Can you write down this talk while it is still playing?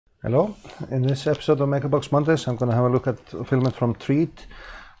Hello, in this episode of Makerbox Mondays I'm going to have a look at a filament from Treed.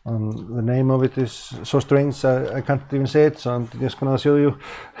 The name of it is so strange I can't even say it, so I'm just going to show you.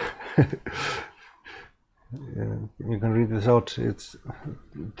 You can read this out. It's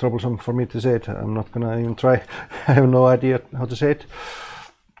troublesome for me to say it. I'm not going to even try. I have no idea how to say it.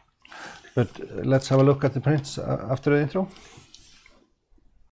 But let's have a look at the prints after the intro.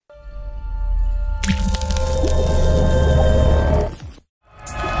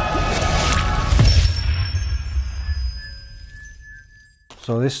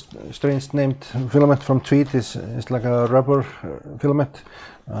 So this strange named filament from Treed is like a rubber filament.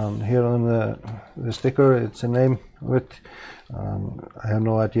 Here on the sticker it's a name of it. I have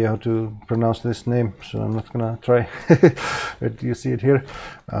no idea how to pronounce this name, so I'm not gonna try. But you see it here.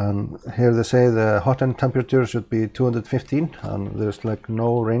 Here they say the hot end temperature should be 215, and there's like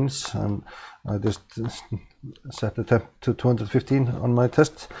no range, and I just set the temp to 215 on my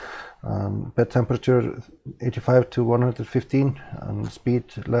test. Bed temperature 85 to 115 and speed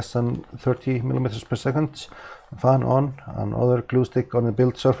less than 30 millimeters per second. Fan on, and other glue stick on the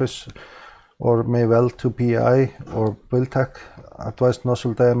build surface or may weld to PI or build tack. Advised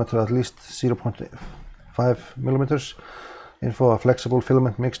nozzle diameter at least 0.5 millimeters. Info: a flexible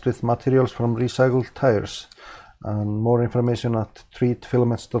filament mixed with materials from recycled tires. And more information at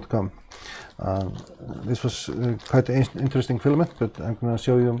treedfilaments.com. This was quite an interesting filament, but I'm going to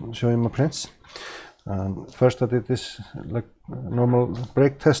show you my prints. First I did this like normal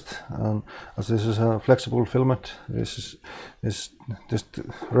brake test, as this is a flexible filament. This is just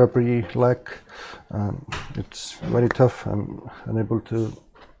rubbery like. It's very tough. I'm unable to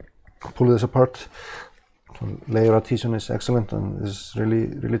pull this apart. Layer adhesion is excellent, and this is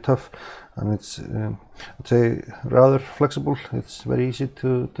really tough, and it's I'd say rather flexible. It's very easy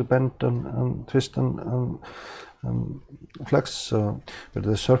to bend and twist and flex. So, but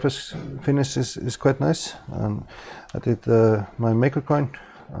the surface finish is quite nice. And I did my maker coin.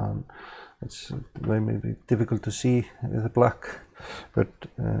 It's maybe difficult to see with the black, but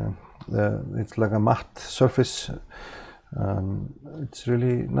it's like a matte surface. It's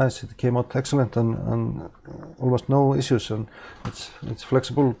really nice. It came out excellent, and almost no issues, and it's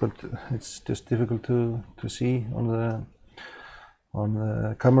flexible, but it's just difficult to see on the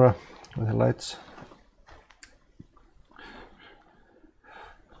camera with the lights.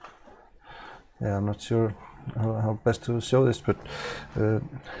 Yeah, I'm not sure how best to show this, but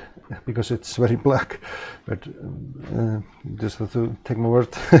because it's very black, but just have to take my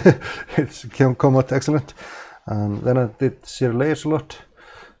word. It's come out excellent. And then I did shear layers a lot,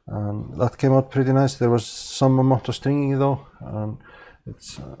 and that came out pretty nice. There was some amount of stringing though, and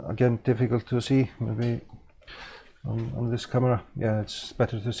it's again difficult to see maybe on this camera. Yeah, it's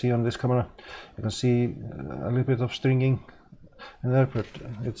better to see on this camera. You can see a little bit of stringing in there, but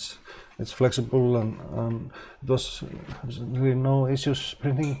it's flexible, and there's really no issues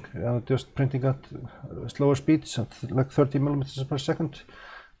printing. Just printing at slower speeds at like 30 millimeters per second.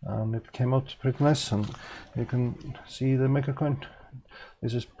 And it came out pretty nice, and you can see the maker coin.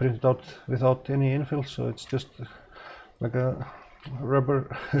 This is printed out without any infill, so it's just like a rubber.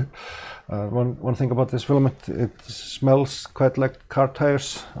 One thing about this filament, it smells quite like car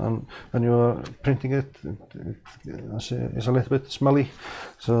tires, and when you are printing it, it's a little bit smelly.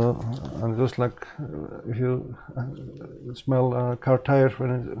 So, and just like if you smell a car tire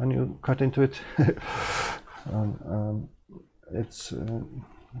when you cut into it, and it's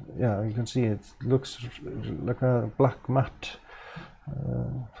yeah, you can see it looks like a black matte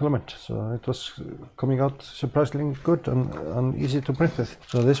filament, so it was coming out surprisingly good and easy to print with.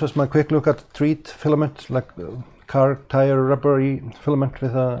 So this was my quick look at Treed filament, like car tire rubbery filament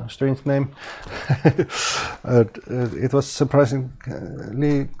with a strange name. It was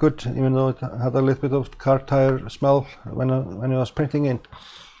surprisingly good, even though it had a little bit of car tire smell when I was printing it.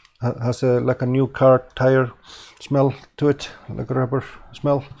 Has like a new car tire smell to it, like a rubber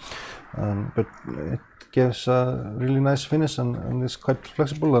smell, but it gives a really nice finish, and it's quite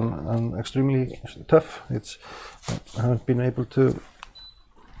flexible and extremely tough. I haven't been able to.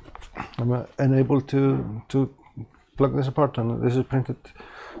 I'm unable to plug this apart, and this is printed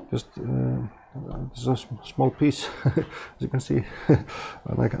just. This is a small piece, as you can see,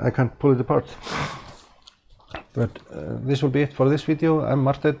 and I can't pull it apart. But this will be it for this video. I'm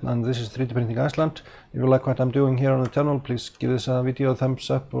Martin, and this is 3D Printing Iceland. If you like what I'm doing here on the channel, please give this video a thumbs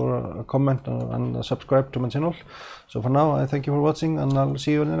up or a comment and subscribe to my channel. So for now, I thank you for watching, and I'll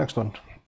see you in the next one.